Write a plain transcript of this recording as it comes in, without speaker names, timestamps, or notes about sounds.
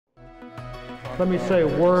let me say, a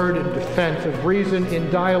word in defense of reason in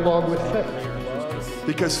dialogue with faith.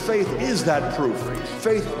 Because faith is that proof.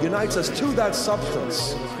 Faith unites us to that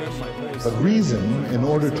substance. But reason, in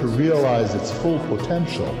order to realize its full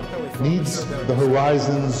potential, needs the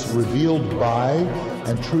horizons revealed by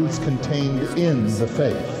and truths contained in the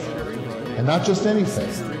faith. And not just any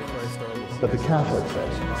faith, but the Catholic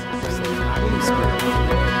faith.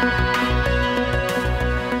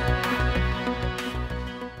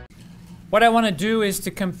 What I want to do is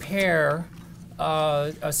to compare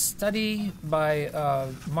a study by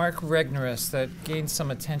Mark Regnerus that gained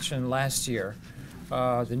some attention last year,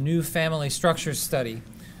 the New Family Structures Study,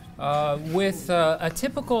 with a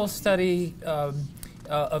typical study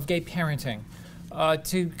of gay parenting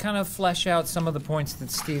to kind of flesh out some of the points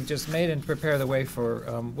that Steve just made and prepare the way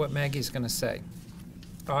for what Maggie's going to say.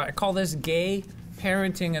 I call this Gay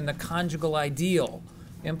Parenting and the Conjugal Ideal,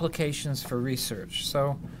 Implications for Research.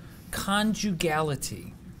 So,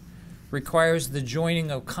 conjugality requires the joining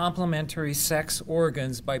of complementary sex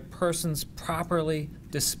organs by persons properly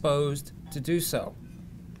disposed to do so,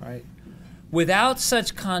 right? Without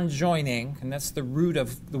such conjoining, and that's the root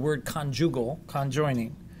of the word conjugal,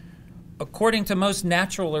 conjoining, according to most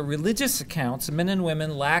natural or religious accounts, men and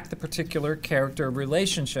women lack the particular character of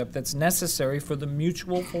relationship that's necessary for the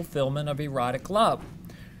mutual fulfillment of erotic love.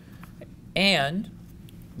 And,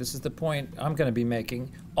 this is the point I'm going to be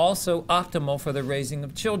making, also optimal for the raising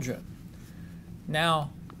of children. Now,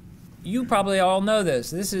 you probably all know this.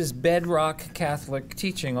 This is bedrock Catholic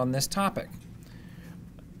teaching on this topic.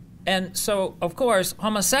 And so, of course,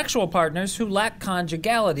 homosexual partners who lack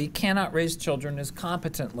conjugality cannot raise children as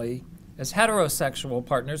competently as heterosexual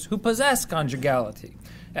partners who possess conjugality.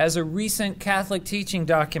 As a recent Catholic teaching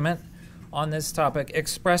document on this topic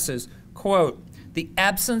expresses, quote, "The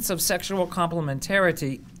absence of sexual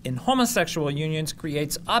complementarity in homosexual unions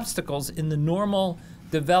creates obstacles in the normal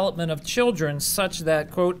development of children such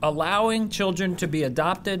that, quote, allowing children to be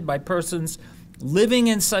adopted by persons living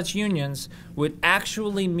in such unions would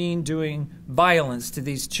actually mean doing violence to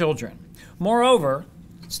these children. Moreover,"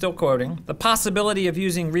 still quoting, "the possibility of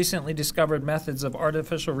using recently discovered methods of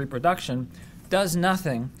artificial reproduction does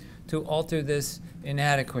nothing to alter this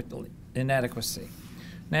inadequacy."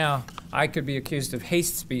 Now, I could be accused of hate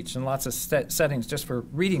speech in lots of settings just for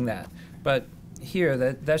reading that, but here,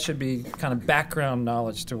 that should be kind of background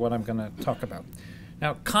knowledge to what I'm going to talk about.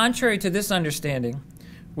 Now, contrary to this understanding,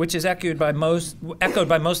 which is echoed by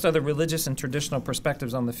most other religious and traditional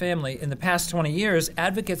perspectives on the family, in the past 20 years,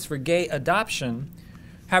 advocates for gay adoption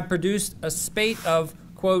have produced a spate of,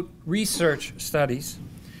 quote, research studies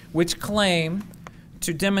which claim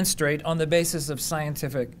to demonstrate on the basis of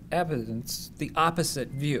scientific evidence the opposite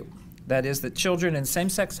view. That is, that children in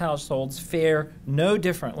same-sex households fare no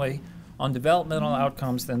differently on developmental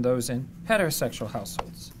outcomes than those in heterosexual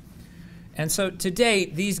households. And so to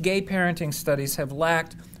date, these gay parenting studies have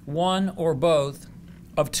lacked one or both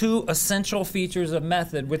of two essential features of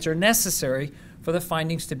method which are necessary for the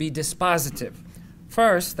findings to be dispositive.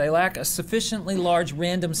 First, they lack a sufficiently large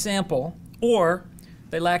random sample, or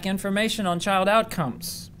they lack information on child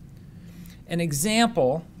outcomes. An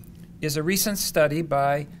example is a recent study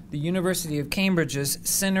by the University of Cambridge's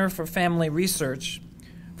Centre for Family Research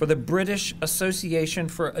for the British Association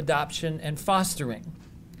for Adoption and Fostering,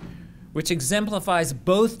 which exemplifies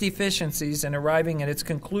both deficiencies in arriving at its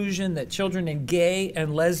conclusion that children in gay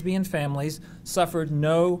and lesbian families suffered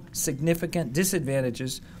no significant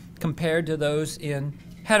disadvantages compared to those in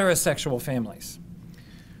heterosexual families.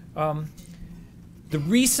 The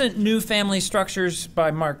recent New Family Structures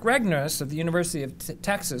by Mark Regnerus of the University of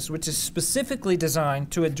Texas, which is specifically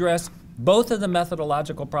designed to address both of the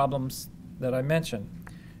methodological problems that I mentioned,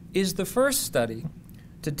 is the first study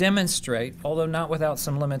to demonstrate, although not without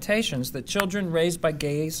some limitations, that children raised by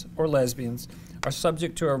gays or lesbians are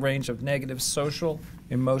subject to a range of negative social,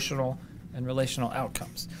 emotional, and relational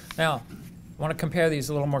outcomes. Now, I want to compare these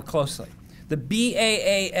a little more closely. The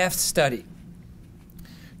BAAF study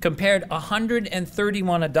compared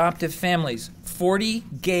 131 adoptive families, 40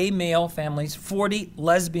 gay male families, 40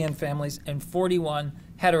 lesbian families, and 41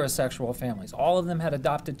 heterosexual families. All of them had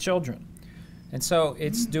adopted children. And so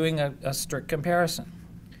it's doing a strict comparison.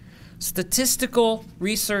 Statistical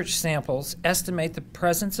research samples estimate the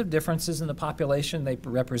presence of differences in the population they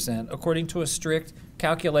represent according to a strict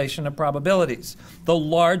calculation of probabilities. The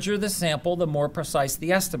larger the sample, the more precise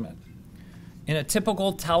the estimate. In a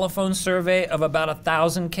typical telephone survey of about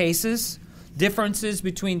 1,000 cases, differences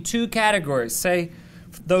between two categories, say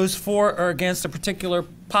those for or against a particular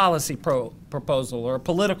policy proposal or a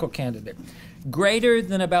political candidate, greater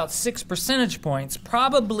than about 6 percentage points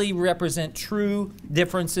probably represent true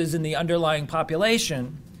differences in the underlying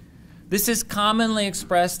population. This is commonly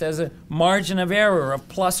expressed as a margin of error of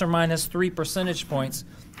plus or minus 3 percentage points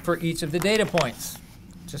for each of the data points.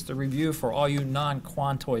 Just a review for all you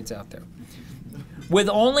non-quantoids out there. With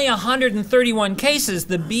only 131 cases,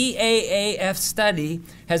 the BAAF study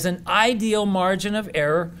has an ideal margin of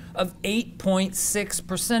error of 8.6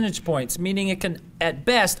 percentage points, meaning it can, at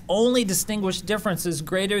best, only distinguish differences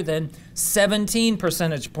greater than 17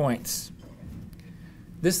 percentage points.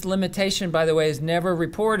 This limitation, by the way, is never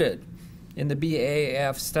reported in the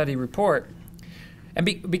BAAF study report. And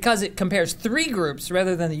because it compares 3 groups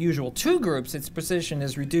rather than the usual 2 groups, its precision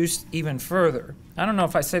is reduced even further. I don't know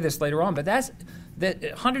if I say this later on, but that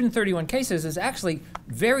 131 cases is actually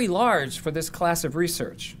very large for this class of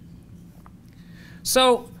research.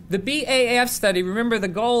 So the BAAF study, remember the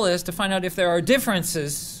goal is to find out if there are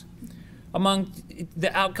differences among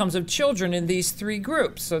the outcomes of children in these 3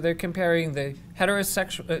 groups. So they're comparing the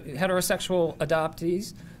heterosexual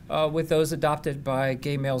adoptees with those adopted by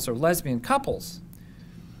gay males or lesbian couples.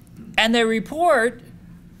 And they report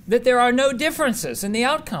that there are no differences in the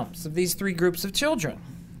outcomes of these 3 groups of children.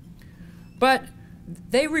 But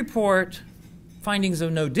they report findings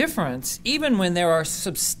of no difference even when there are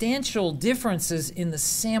substantial differences in the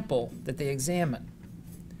sample that they examine.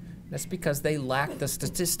 That's because they lack the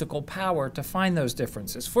statistical power to find those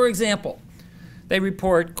differences. For example, they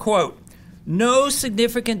report, quote, no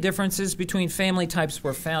significant differences between family types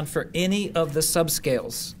were found for any of the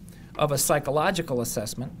subscales of a psychological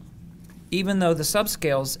assessment, even though the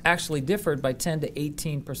subscales actually differed by 10 to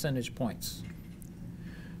 18 percentage points.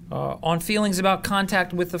 On feelings about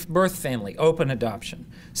contact with the birth family, open adoption,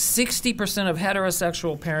 60% of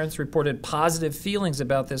heterosexual parents reported positive feelings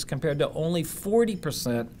about this compared to only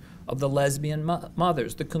 40% of the lesbian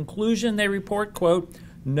mothers. The conclusion they report, quote,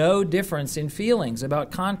 no difference in feelings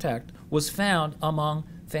about contact was found among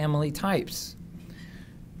family types.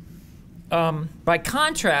 By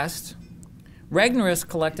contrast, Regnerus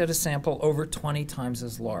collected a sample over 20 times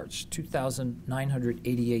as large,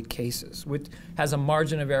 2,988 cases, which has a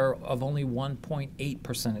margin of error of only 1.8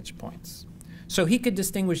 percentage points. So he could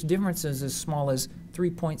distinguish differences as small as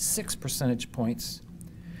 3.6 percentage points,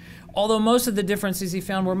 although most of the differences he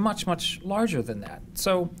found were much, much larger than that.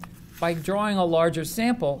 So by drawing a larger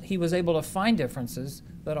sample, he was able to find differences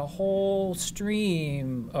that a whole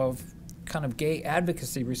stream of kind of gay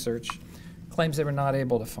advocacy research claims they were not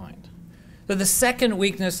able to find. So the second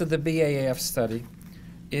weakness of the BAAF study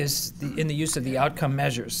is in the use of the outcome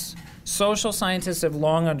measures. Social scientists have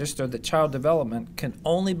long understood that child development can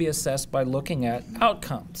only be assessed by looking at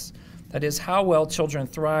outcomes. That is, how well children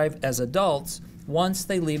thrive as adults once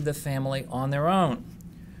they leave the family on their own.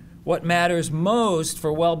 What matters most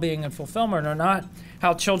for well-being and fulfillment are not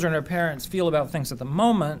how children or parents feel about things at the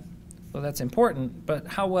moment, though that's important, but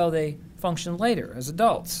how well they function later as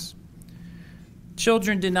adults.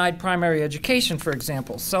 Children denied primary education, for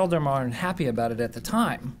example, seldom are unhappy about it at the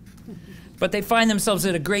time, but they find themselves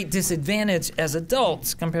at a great disadvantage as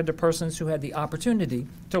adults compared to persons who had the opportunity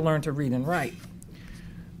to learn to read and write.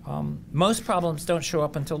 Most problems don't show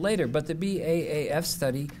up until later, but the BAAF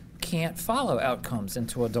study can't follow outcomes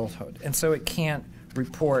into adulthood, and so it can't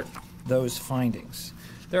report those findings.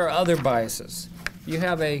 There are other biases. You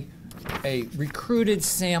have a recruited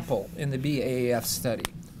sample in the BAAF study,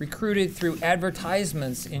 recruited through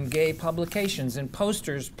advertisements in gay publications and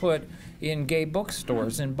posters put in gay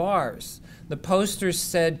bookstores and bars. The posters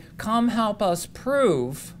said, come help us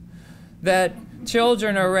prove that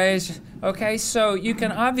children are raised. Okay, so you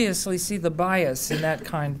can obviously see the bias in that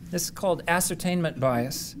kind. This is called ascertainment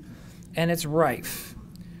bias, and it's rife.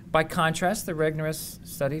 By contrast, the Regnerus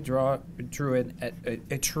study drew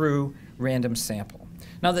a true random sample.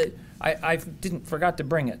 Now, I forgot to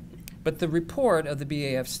bring it, but the report of the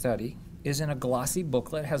BAAF study is in a glossy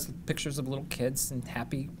booklet, has pictures of little kids and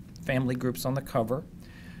happy family groups on the cover.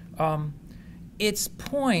 Its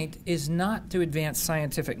point is not to advance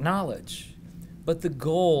scientific knowledge, but the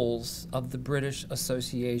goals of the British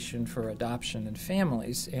Association for Adoption and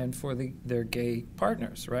Families and for their gay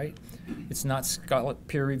partners, right? It's not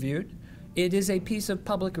peer-reviewed. It is a piece of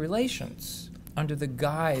public relations under the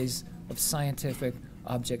guise of scientific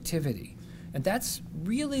objectivity. And that's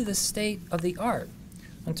really the state of the art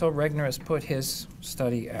until Regnerus put his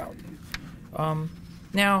study out.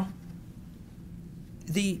 Now,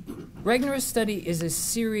 the Regnerus study is a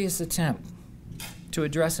serious attempt to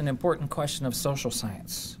address an important question of social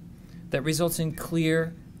science that results in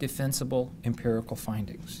clear, defensible empirical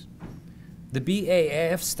findings. The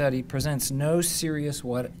BAAF study presents no serious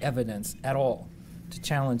evidence at all to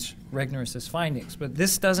challenge Regnerus's findings. But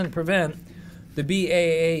this doesn't prevent the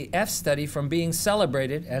BAAF study from being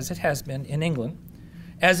celebrated, as it has been in England,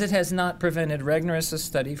 as it has not prevented Regnerus's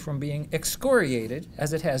study from being excoriated,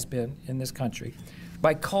 as it has been in this country,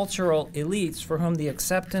 by cultural elites for whom the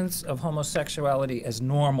acceptance of homosexuality as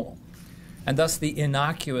normal, and thus the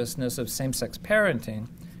innocuousness of same-sex parenting,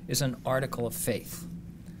 is an article of faith.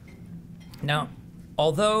 Now,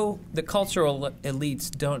 although the cultural elites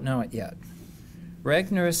don't know it yet,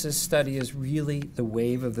 Regnerus's study is really the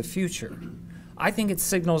wave of the future. I think it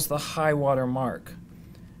signals the high water mark,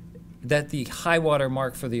 that the high water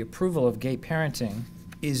mark for the approval of gay parenting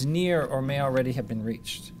is near or may already have been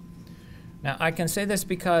reached. Now, I can say this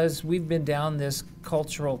because we've been down this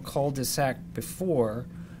cultural cul-de-sac before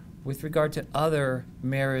with regard to other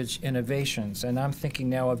marriage innovations, and I'm thinking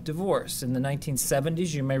now of divorce. In the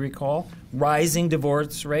 1970s, you may recall, rising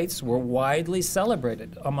divorce rates were widely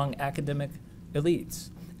celebrated among academic elites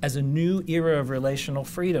as a new era of relational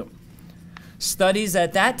freedom. Studies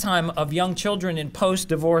at that time of young children in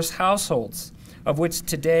post-divorce households, of which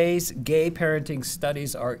today's gay parenting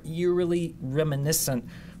studies are eerily reminiscent,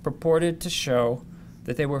 purported to show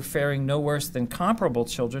that they were faring no worse than comparable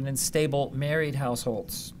children in stable married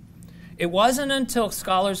households. It wasn't until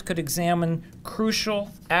scholars could examine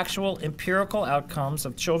crucial, actual empirical outcomes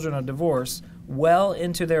of children of divorce well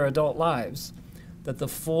into their adult lives that the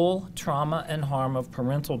full trauma and harm of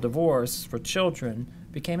parental divorce for children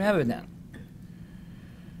became evident.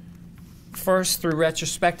 First, through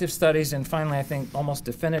retrospective studies, and finally, I think, almost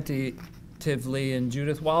definitively in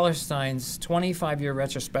Judith Wallerstein's 25-year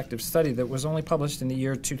retrospective study that was only published in the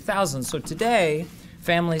year 2000. So today,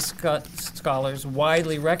 family scholars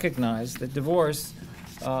widely recognize that divorce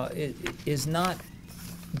is not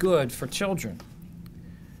good for children.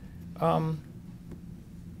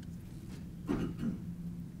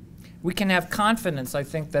 We can have confidence, I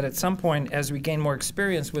think, that at some point, as we gain more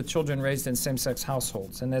experience with children raised in same-sex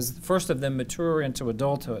households, and as the first of them mature into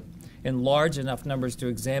adulthood in large enough numbers to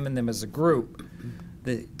examine them as a group,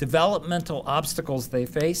 the developmental obstacles they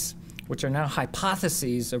face, which are now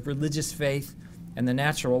hypotheses of religious faith and the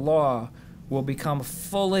natural law, will become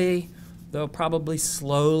fully, though probably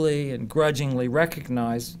slowly and grudgingly,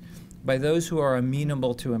 recognized by those who are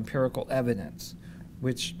amenable to empirical evidence,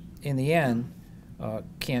 which, in the end,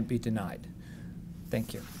 can't be denied.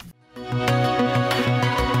 Thank you.